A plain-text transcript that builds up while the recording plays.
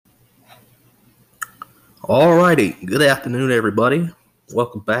Alrighty, good afternoon, everybody.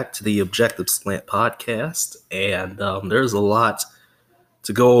 Welcome back to the Objective Slant podcast. And there's a lot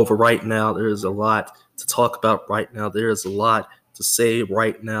to go over right now. There's a lot to talk about right now. There's a lot to say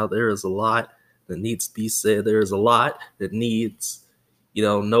right now. There is a lot that needs to be said. There is a lot that needs,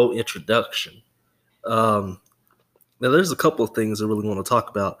 no introduction. Now, there's a couple of things I really want to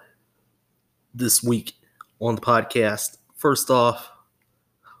talk about this week on the podcast. First off,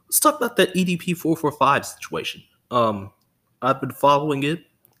 let's talk about that EDP445 situation. I've been following it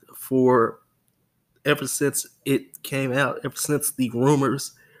for ever since it came out, ever since the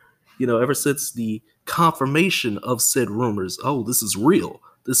rumors, ever since the confirmation of said rumors. Oh, this is real.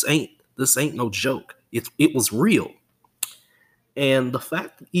 This ain't no joke. It was real. And the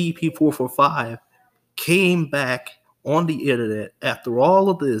fact that EDP445 came back on the internet after all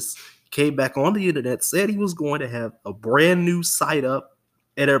of this, came back on the internet, said he was going to have a brand new site up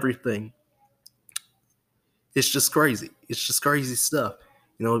and everything. It's just crazy. It's just crazy stuff.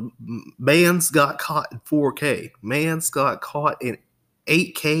 Man's got caught in 4K. Man's got caught in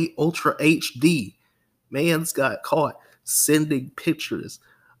 8K Ultra HD. Man's got caught sending pictures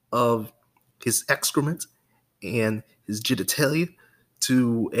of his excrement and his genitalia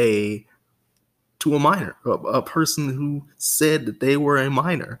to a minor, a person who said that they were a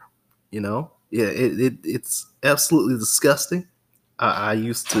minor. It's absolutely disgusting. I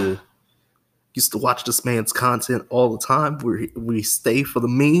used to watch this man's content all the time. We stay for the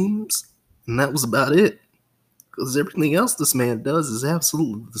memes, and that was about it. Because everything else this man does is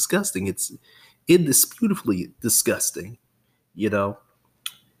absolutely disgusting. It's indisputably disgusting. There's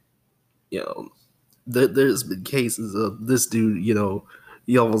been cases of this dude.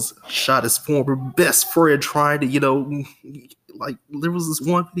 He almost shot his former best friend trying to, like there was this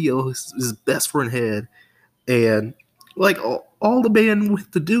one video his best friend had, and like all the man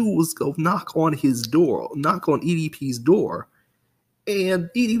went to do was go knock on EDP's door, and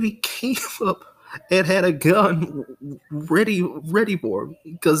EDP came up and had a gun ready for him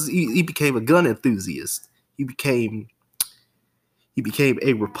because he became a gun enthusiast. He became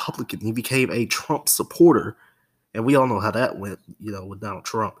a Republican. He became a Trump supporter, and we all know how that went. With Donald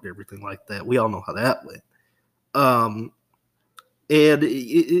Trump and everything like that. We all know how that went. And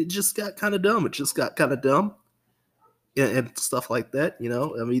it just got kind of dumb. It just got kind of dumb. And stuff like that,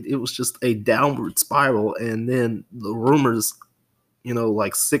 it was just a downward spiral. And then the rumors,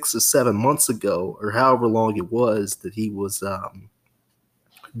 like 6 or 7 months ago, or however long it was, that he was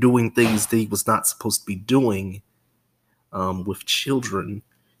doing things that he was not supposed to be doing with children,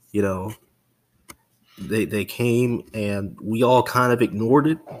 they came and we all kind of ignored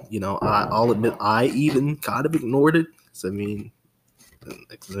it. I'll admit I even kind of ignored it.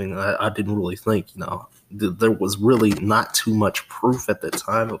 I didn't really think, there was really not too much proof at that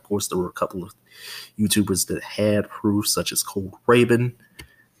time. Of course, there were a couple of YouTubers that had proof, such as Cold Raven.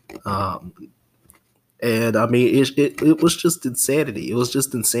 And it was just insanity. It was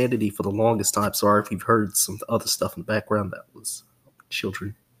just insanity for the longest time. Sorry if you've heard some other stuff in the background. That was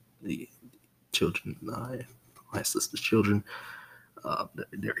children, my sister's children.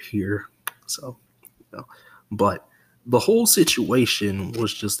 They're here. So, but the whole situation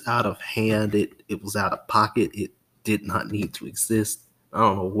was just out of hand. It was out of pocket. It did not need to exist. I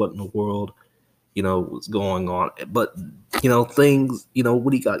don't know what in the world, was going on. But, things,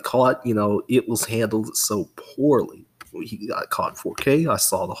 when he got caught, it was handled so poorly. He got caught in 4K. I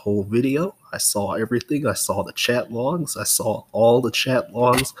saw the whole video. I saw everything. I saw the chat logs. I saw all the chat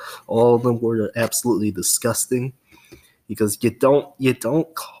logs. All of them were absolutely disgusting. Because you don't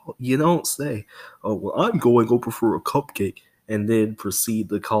say, oh, well, I'm going over for a cupcake, and then proceed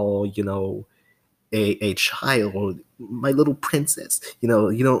to call, a child my little princess. You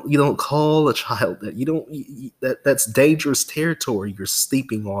don't call a child that. That's dangerous territory you're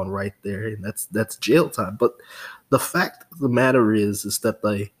stepping on right there, and that's jail time. But the fact of the matter is that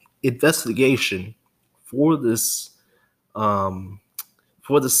the investigation for this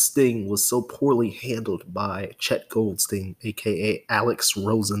sting was so poorly handled by Chet Goldstein, aka Alex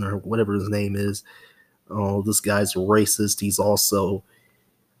Rosen, or whatever his name is. Oh, this guy's racist. He's also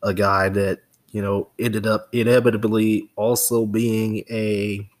a guy that, ended up inevitably also being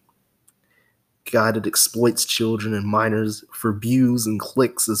a guy that exploits children and minors for views and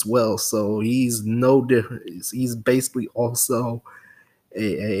clicks as well. So he's no different. He's basically also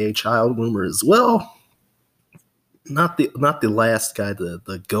a child groomer as well. Not the last guy,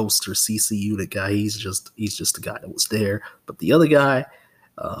 the ghost or CC unit guy. He's just a guy that was there. But the other guy,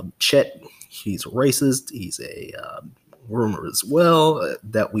 Chet, he's a racist. He's a rumor as well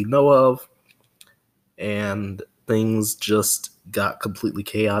that we know of, and things just got completely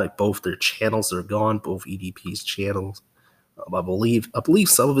chaotic. Both their channels are gone, both EDP's channels. I believe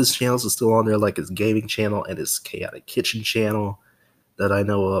some of his channels are still on there, like his gaming channel and his Chaotic Kitchen channel that I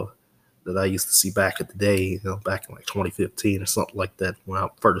know of, that I used to see back in the day, back in like 2015 or something like that, when I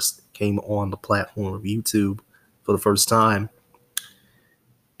first came on the platform of YouTube for the first time.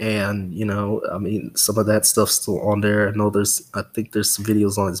 And, some of that stuff's still on there. I think there's some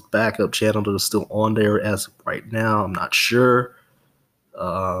videos on his backup channel that are still on there as of right now. I'm not sure.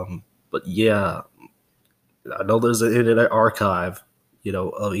 But yeah, I know there's an internet archive,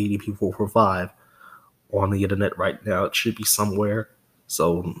 of EDP445 on the internet right now. It should be somewhere.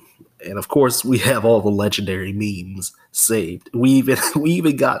 So, and of course, we have all the legendary memes saved. We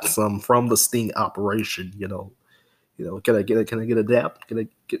even got some from the sting operation. Can I get a dap? Can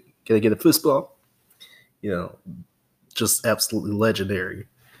I get a fist bump? Just absolutely legendary.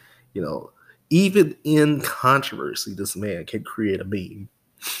 Even in controversy, this man can create a meme.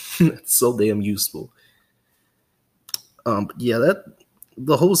 It's so damn useful.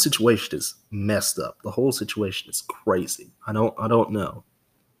 The whole situation is messed up. The whole situation is crazy. I don't know.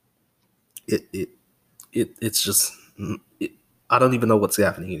 It's just I don't even know what's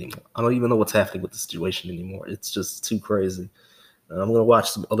happening anymore. I don't even know what's happening with the situation anymore. It's just too crazy. I'm gonna watch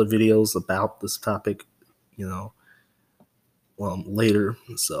some other videos about this topic, later.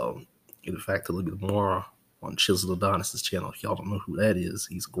 So, in fact, a little bit more on Chisel Adonis's channel. If y'all don't know who that is,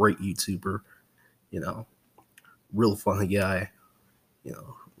 he's a great YouTuber. Real funny guy.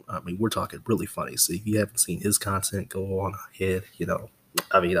 We're talking really funny. So if you haven't seen his content, go on ahead.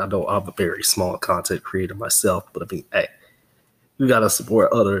 I know I'm a very small content creator myself, but hey, we gotta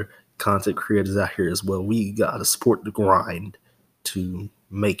support other content creators out here as well. We gotta support the grind to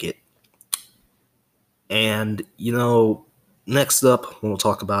make it. And next up, we'll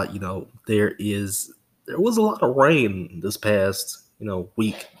talk about there was a lot of rain this past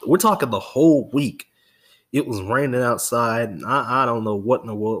week. We're talking the whole week. It was raining outside, and I don't know what in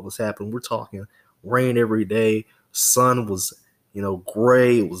the world was happening. We're talking rain every day. Sun was,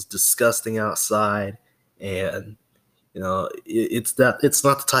 gray. It was disgusting outside, and it's not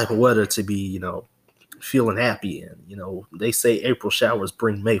the type of weather to be, feeling happy in. They say April showers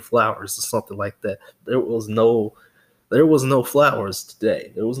bring May flowers or something like that. There was no flowers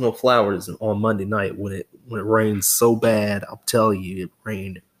today. There was no flowers on Monday night when it rained so bad. I'm telling you, it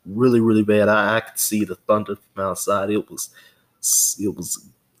rained really, really bad. I could see the thunder from outside. It was crazy.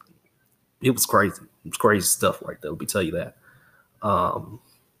 It was crazy stuff right there. Let me tell you that.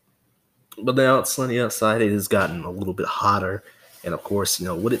 But now it's sunny outside. It has gotten a little bit hotter, and of course,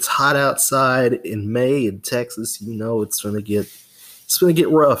 when it's hot outside in May in Texas, it's gonna get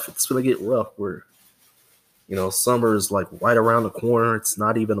rough. It's gonna get rough. Where summer is like right around the corner. It's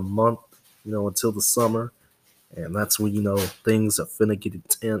not even a month, until the summer. And that's when, things are finna get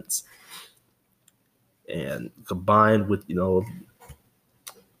intense. And combined with, I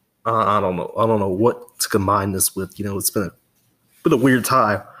don't know what to combine this with. It's been a weird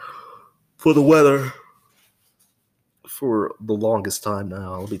time for the weather for the longest time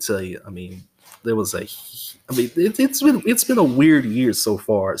now. Let me tell you. It's been a weird year so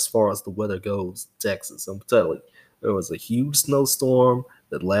far as the weather goes in Texas. I'm telling you, there was a huge snowstorm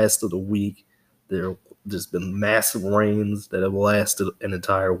that lasted a week. There's been massive rains that have lasted an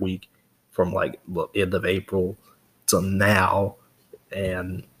entire week from like the end of April to now.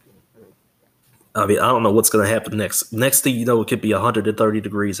 And I don't know what's going to happen next. Next thing you know, it could be 130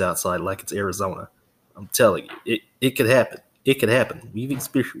 degrees outside like it's Arizona. I'm telling you, it could happen. It could happen.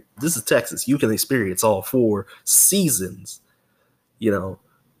 This is Texas. You can experience all 4 seasons, of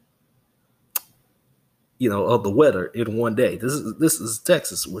the weather in one day. This is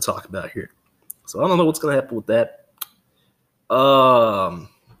Texas we're talking about here. So I don't know what's going to happen with that.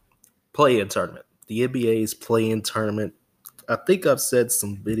 Play-in tournament. The NBA's play-in tournament. I think I've said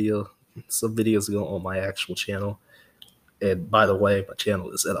some videos ago on my actual channel. And by the way, my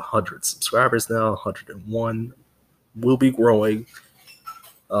channel is at 100 subscribers now, 101. Will be growing.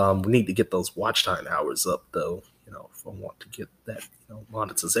 We need to get those watch time hours up, though, if I want to get that,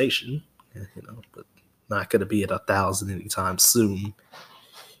 monetization, but not going to be at 1,000 anytime soon,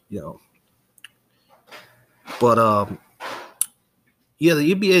 But, the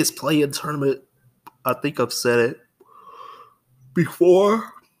NBA's play-in tournament, I think I've said it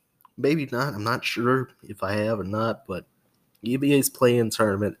before. Maybe not. I'm not sure if I have or not, but the NBA's play-in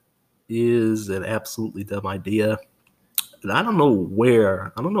tournament is an absolutely dumb idea. And I don't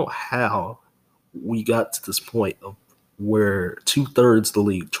know how we got to this point of where 2/3 of the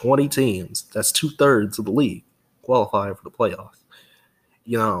league, 20 teams, that's 2/3 of the league qualifying for the playoffs.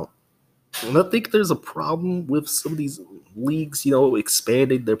 And I think there's a problem with some of these leagues,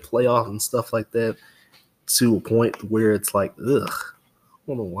 expanding their playoff and stuff like that to a point where it's like, ugh, I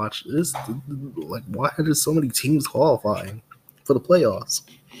want to watch this. Like, why are there so many teams qualifying for the playoffs?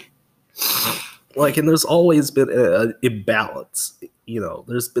 Like, and there's always been an imbalance.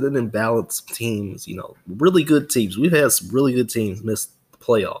 There's been an imbalance of teams. Really good teams. We've had some really good teams miss the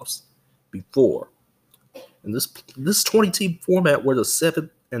playoffs before. And this 20-team format where the 7th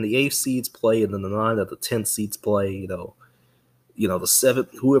and the 8th seeds play, and then the 9th and the 10th seeds play, the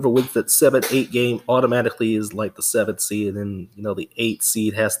 7th, whoever wins that 7-8 game automatically is like the 7th seed, and then, the 8th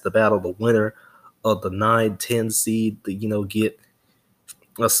seed has to battle the winner of the 9-10 seed to, get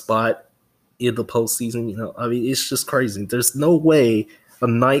a spot in the postseason. I mean, it's just crazy. There's no way a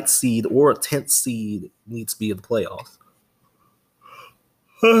 9th seed or a 10th seed needs to be in the playoffs.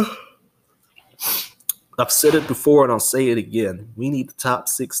 I've said it before and I'll say it again. We need the top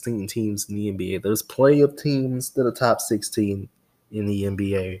 16 teams in the NBA. There's plenty of teams that are top 16 in the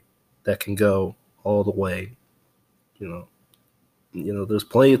NBA that can go all the way. There's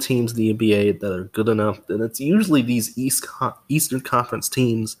plenty of teams in the NBA that are good enough. And it's usually these Eastern Conference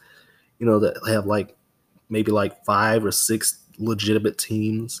teams, that have maybe 5 or 6 legitimate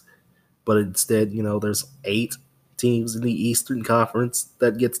teams. But instead, there's 8 teams in the Eastern Conference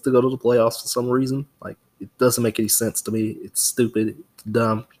that gets to go to the playoffs for some reason. Like, it doesn't make any sense to me. It's stupid. It's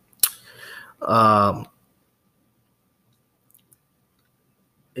dumb. And,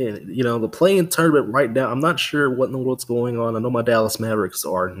 the play-in tournament right now, I'm not sure what in the world's going on. I know my Dallas Mavericks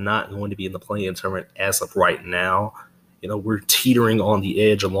are not going to be in the play-in tournament as of right now. We're teetering on the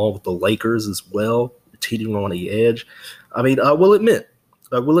edge along with the Lakers as well. We're teetering on the edge. I mean, I will admit,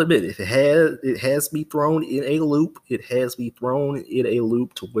 it has me thrown in a loop. It has me thrown in a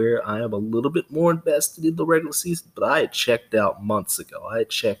loop to where I am a little bit more invested in the regular season, but I had checked out months ago. I had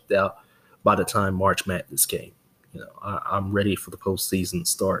checked out by the time March Madness came. I'm ready for the postseason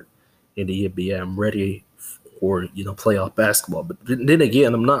start in the NBA. I'm ready for, playoff basketball. But then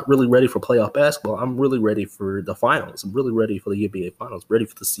again, I'm not really ready for playoff basketball. I'm really ready for the finals. I'm really ready for the NBA finals, ready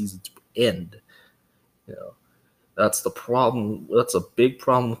for the season to end. That's the problem. That's a big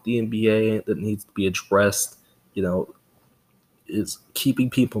problem with the NBA that needs to be addressed, is keeping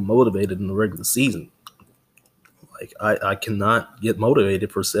people motivated in the regular season. Like, I cannot get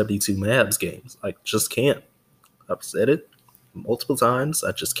motivated for 72 Mavs games. I just can't. I've said it multiple times.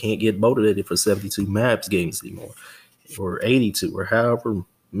 I just can't get motivated for 72 Mavs games anymore, or 82, or however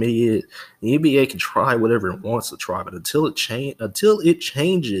many. The NBA can try whatever it wants to try, but until it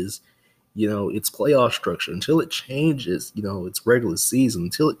changes, its playoff structure, until it changes, its regular season,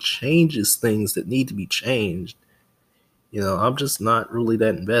 until it changes things that need to be changed, I'm just not really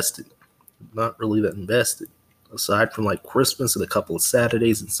that invested. Aside from Christmas and a couple of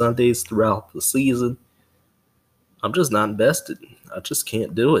Saturdays and Sundays throughout the season, I'm just not invested. I just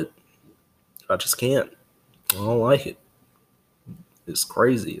can't do it. I just can't. I don't like it. It's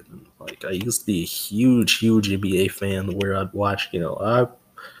crazy. I used to be a huge NBA fan where I'd watch,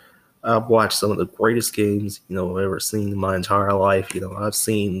 I've watched some of the greatest games, I've ever seen in my entire life. I've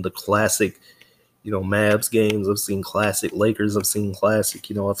seen the classic, Mavs games. I've seen classic Lakers. I've seen classic,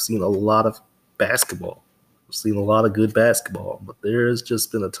 I've seen a lot of basketball. I've seen a lot of good basketball. But there's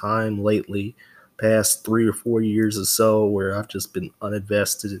just been a time lately, past 3 or 4 years or so, where I've just been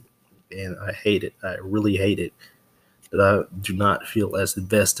uninvested, and I hate it. I really hate it that I do not feel as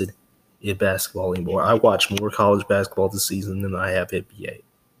invested in basketball anymore. I watch more college basketball this season than I have NBA.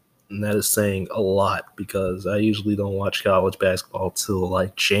 And that is saying a lot, because I usually don't watch college basketball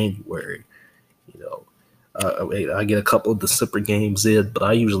till January. I get a couple of December games in, but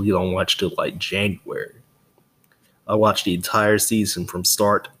I usually don't watch till January. I watch the entire season from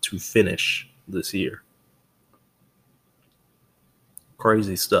start to finish this year.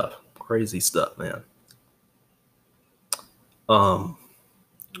 Crazy stuff, man.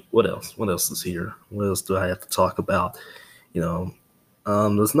 What else? What else is here? What else do I have to talk about?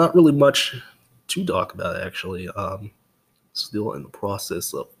 There's not really much to talk about, actually. Still in the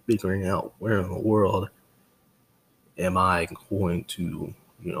process of figuring out where in the world am I going to,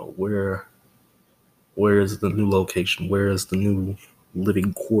 where is the new location? Where is the new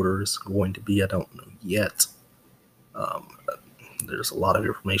living quarters going to be? I don't know yet. There's a lot of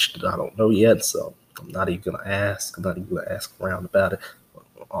information that I don't know yet, so I'm not even going to ask. I'm not even going to ask around about it.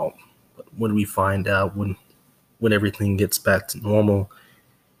 But when we find out, when everything gets back to normal,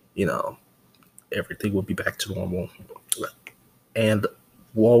 everything will be back to normal. And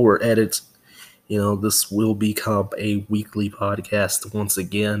while we're at it, this will become a weekly podcast once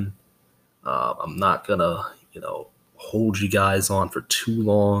again. I'm not gonna, hold you guys on for too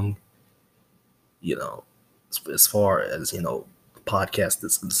long. you know, as far as, the podcast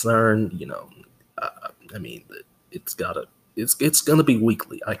is concerned, I mean, it's going to be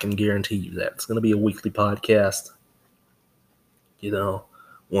weekly. I can guarantee you that. It's going to be a weekly podcast.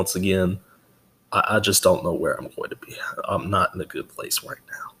 Once again, I just don't know where I'm going to be. I'm not in a good place right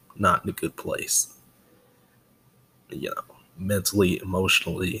now. Not in a good place. Mentally,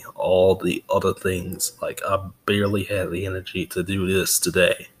 emotionally, all the other things. Like, I barely had the energy to do this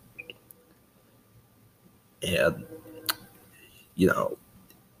today. And,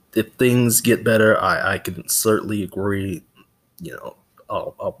 if things get better, I can certainly agree,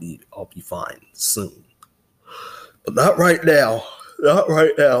 I'll be fine soon. But not right now. Not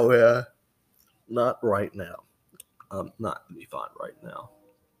right now, man. Not right now. I'm not gonna be fine right now.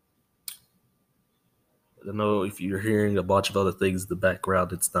 I don't know if you're hearing a bunch of other things in the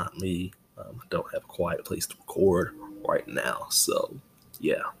background. It's not me. I don't have a quiet place to record right now. So,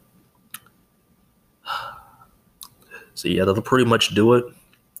 yeah. So, yeah, that'll pretty much do it.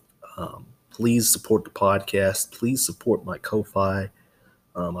 Please support the podcast. Please support my Ko-Fi.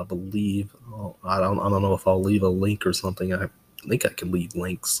 I believe, I don't know if I'll leave a link or something. I think I can leave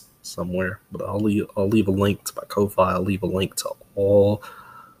links somewhere, but I'll leave a link to my Ko-Fi. I'll leave a link to all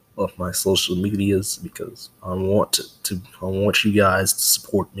of my social medias because I want you guys to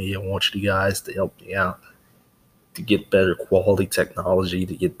support me. I want you guys to help me out to get better quality technology,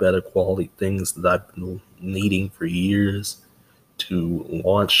 to get better quality things that I've been needing for years to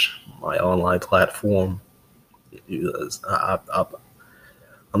launch my online platform. Because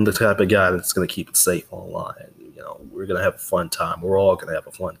I'm the type of guy that's going to keep it safe online. We're going to have a fun time. We're all going to have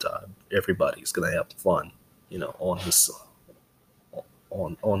a fun time. Everybody's going to have fun, on this,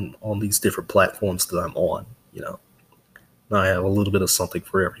 on these different platforms that I'm on, I have a little bit of something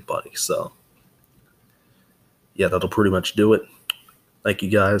for everybody. So, yeah, that'll pretty much do it. Thank you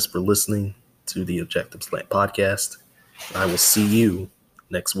guys for listening to the Objective Slant podcast. I will see you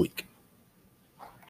next week.